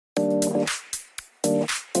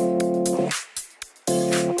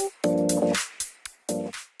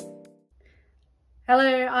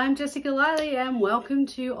Hello, I'm Jessica Liley and welcome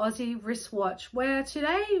to Aussie Wristwatch, where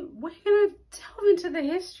today we're going to delve into the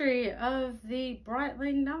history of the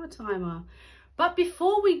Breitling Navitimer. But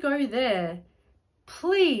before we go there,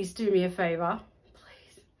 please do me a favour,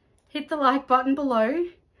 please hit the like button below,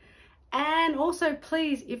 and also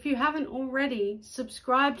please, if you haven't already,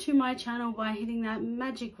 subscribe to my channel by hitting that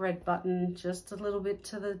magic red button just a little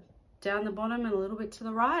bit down the bottom and a little bit to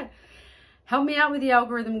the right. Help me out with the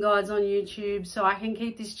algorithm guides on YouTube so I can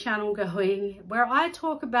keep this channel going, where I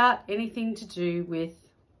talk about anything to do with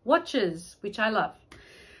watches, which I love.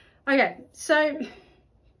 Okay, so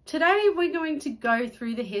today we're going to go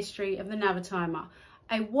through the history of the Navitimer,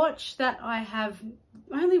 a watch that I have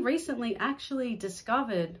only recently actually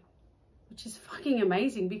discovered, which is fucking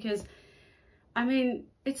amazing because, I mean,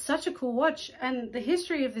 it's such a cool watch and the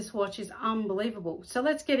history of this watch is unbelievable. So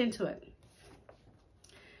let's get into it.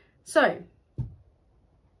 So,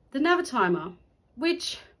 the Navitimer,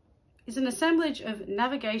 which is an assemblage of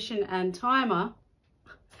navigation and timer,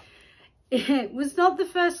 it was not the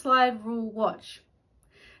first slide rule watch.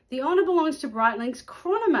 The honour belongs to Breitling's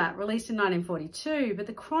Chronomat, released in 1942, but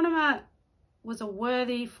the Chronomat was a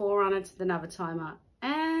worthy forerunner to the Navitimer,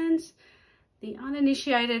 and the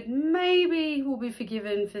uninitiated maybe will be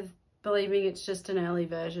forgiven for believing it's just an early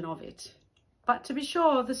version of it. But to be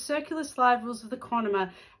sure, the circular slide rules of the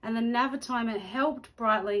Chronomat and the Navitimer helped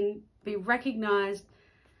Breitling be recognised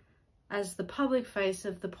as the public face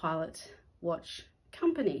of the pilot watch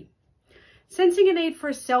company. Sensing a need for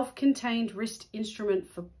a self-contained wrist instrument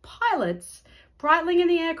for pilots, Breitling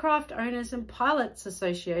and the Aircraft Owners and Pilots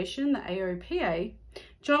Association, the AOPA,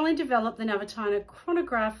 jointly developed the Navitimer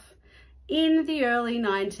chronograph in the early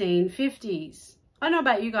 1950s. I don't know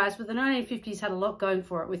about you guys, but the 1950s had a lot going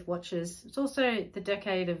for it with watches. It's also the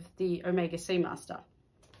decade of the Omega Seamaster,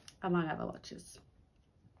 among other watches.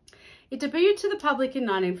 It debuted to the public in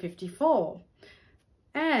 1954,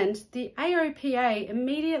 and the AOPA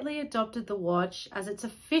immediately adopted the watch as its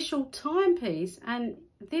official timepiece, and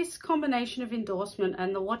this combination of endorsement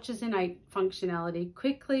and the watch's innate functionality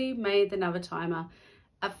quickly made the Navitimer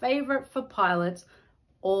a favourite for pilots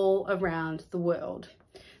all around the world.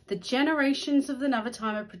 The generations of the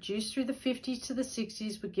Navitimer produced through the 50s to the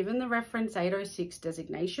 60s were given the reference 806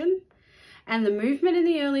 designation, and the movement in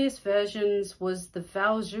the earliest versions was the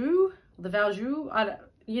Valjoux,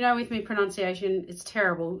 you know, with me pronunciation, it's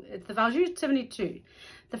terrible. It's the Valjoux 72.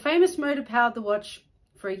 The famous motor powered the watch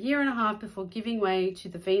for a year and a half before giving way to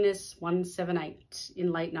the Venus 178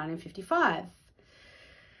 in late 1955.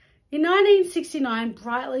 In 1969,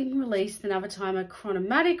 Breitling released the Navitimer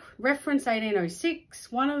Chronomatic reference 1806,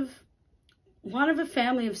 one of a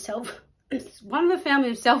family of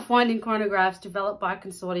self-winding chronographs developed by a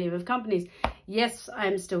consortium of companies. Yes, I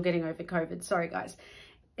am still getting over COVID. Sorry, guys.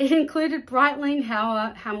 It included Breitling,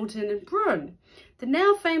 Hauer, Hamilton, and Bruin. The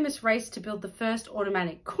now famous race to build the first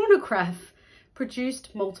automatic chronograph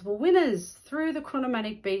produced multiple winners. Through the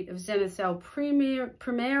chronomatic beat of Zenith's El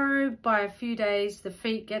Primero by a few days, the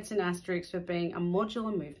feat gets an asterisk for being a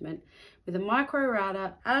modular movement with a micro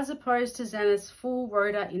router as opposed to Zenith's full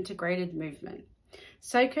rotor integrated movement.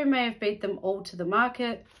 Seiko may have beat them all to the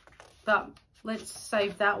market, but let's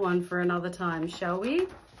save that one for another time, shall we?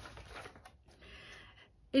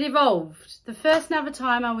 It evolved. The first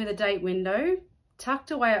Navitimer with a date window,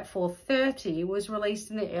 tucked away at 4:30, was released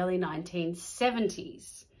in the early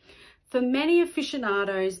 1970s. For many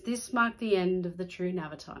aficionados, this marked the end of the true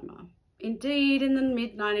Navitimer. Indeed, in the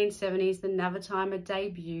mid-1970s, the Navitimer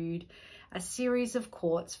debuted a series of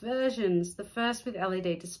quartz versions, the first with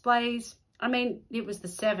LED displays. I mean, it was the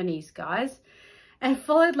 70s, guys, and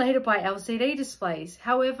followed later by LCD displays.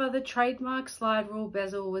 However, the trademark slide rule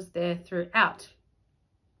bezel was there throughout.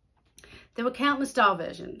 There were countless style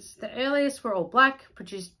versions. The earliest were all black,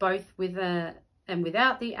 produced both with and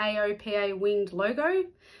without the AOPA winged logo,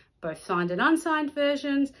 both signed and unsigned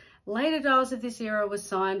versions. Later dials of this era were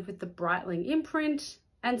signed with the Breitling imprint,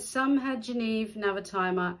 and some had Geneve,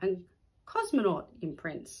 Navitimer, and Cosmonaut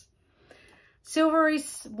imprints. Silvery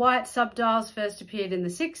white subdials first appeared in the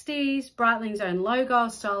 60s. Breitling's own logo,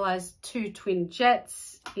 stylized two twin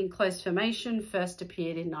jets in close formation, first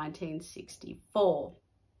appeared in 1964.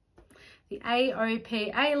 The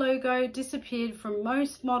AOPA logo disappeared from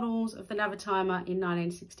most models of the Navitimer in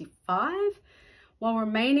 1965, while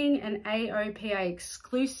remaining an AOPA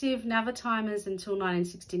exclusive Navitimers until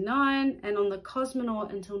 1969 and on the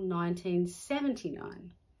Cosmonaut until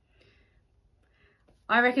 1979.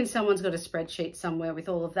 I reckon someone's got a spreadsheet somewhere with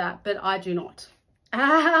all of that, but I do not.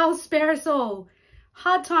 I'll spare us all.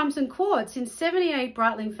 Hard times and quartz. In 78,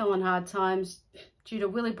 Breitling fell on hard times due to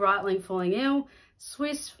Willy Breitling falling ill.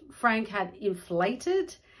 Swiss franc had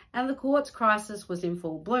inflated and the quartz crisis was in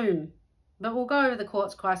full bloom. But we'll go over the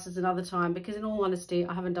quartz crisis another time because in all honesty,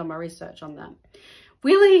 I haven't done my research on that.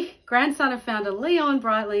 Willy, grandson of founder Leon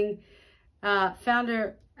Breitling,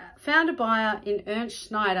 founder buyer in Ernst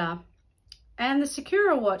Schneider and the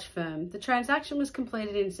Secura watch firm. The transaction was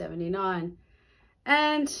completed in 79.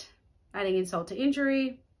 And adding insult to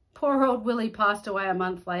injury, poor old Willy passed away a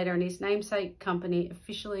month later and his namesake company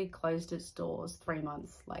officially closed its doors 3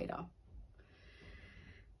 months later.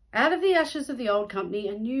 Out of the ashes of the old company,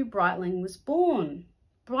 a new Breitling was born.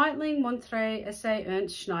 Breitling Montre S.A.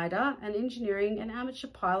 Ernst Schneider, an engineering and amateur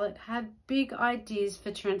pilot, had big ideas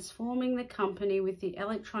for transforming the company with the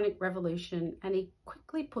electronic revolution, and he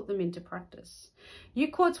quickly put them into practice.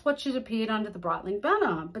 New quartz watches appeared under the Breitling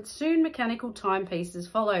banner, but soon mechanical timepieces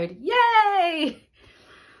followed. Yay!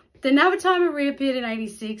 The Navitimer reappeared in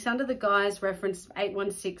 86 under the guise reference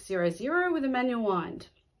 81600 with a manual wind.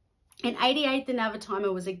 In 88, the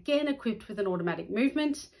Navitimer was again equipped with an automatic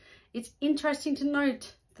movement. It's interesting to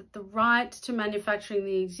note that the right to manufacturing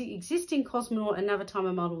the existing Cosmonaut and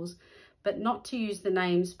Navitimer models, but not to use the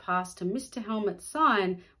names, passed to Mr. Helmut's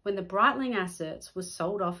sign when the Breitling assets were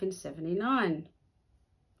sold off in 79.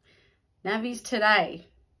 Navies today.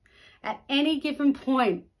 At any given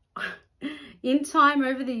point in time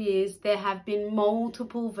over the years, there have been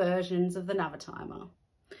multiple versions of the Navitimer.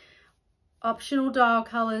 Optional dial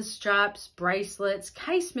colours, straps, bracelets,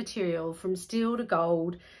 case material from steel to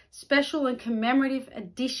gold, special and commemorative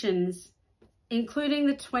editions, including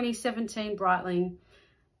the 2017 Breitling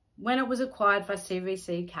when it was acquired by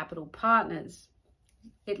CVC Capital Partners.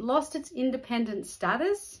 It lost its independent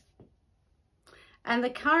status and the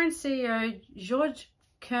current CEO, George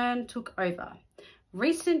Kern, took over.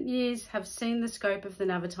 Recent years have seen the scope of the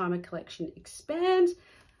Navitimer collection expand.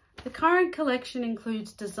 The current collection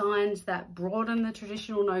includes designs that broaden the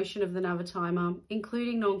traditional notion of the Navitimer,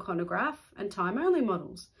 including non-chronograph and time-only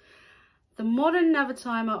models. The modern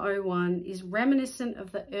Navitimer 01 is reminiscent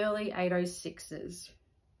of the early 806s,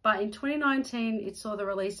 but in 2019 it saw the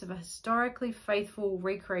release of a historically faithful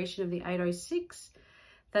recreation of the 806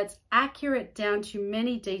 that's accurate down to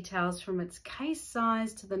many details, from its case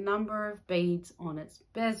size to the number of beads on its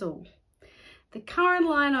bezel. The current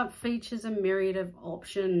lineup features a myriad of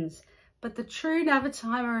options, but the true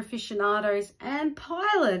Navitimer aficionados and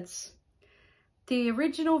pilots, the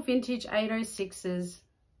original vintage 806s,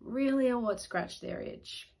 really are what scratch their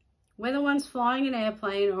itch. Whether one's flying an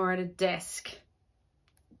airplane or at a desk.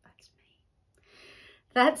 That's me.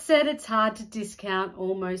 That said, it's hard to discount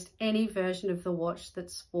almost any version of the watch that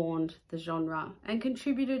spawned the genre and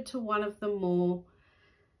contributed to one of the more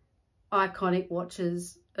iconic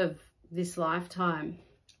watches of this lifetime.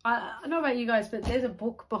 I don't know about you guys, but there's a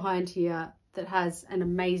book behind here that has an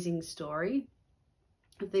amazing story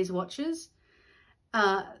of these watches.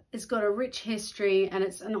 It's got a rich history and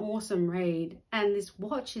it's an awesome read, and this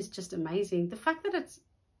watch is just amazing. The fact that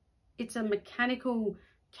it's a mechanical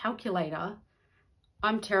calculator.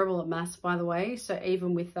 I'm terrible at maths, by the way, so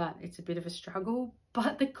even with that it's a bit of a struggle,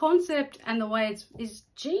 but the concept and the way is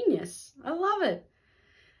genius. I love it.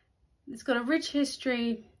 It's got a rich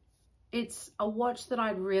history. It's a watch that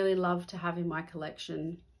I'd really love to have in my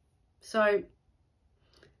collection. So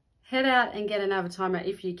head out and get an Navitimer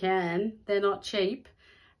if you can. They're not cheap,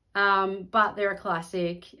 but they're a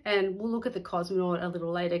classic. And we'll look at the Cosmonaut a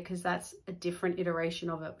little later because that's a different iteration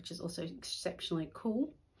of it, which is also exceptionally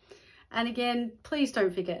cool. And again, please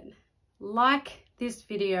don't forget, like this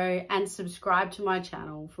video and subscribe to my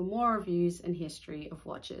channel for more reviews and history of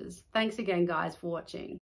watches. Thanks again, guys, for watching.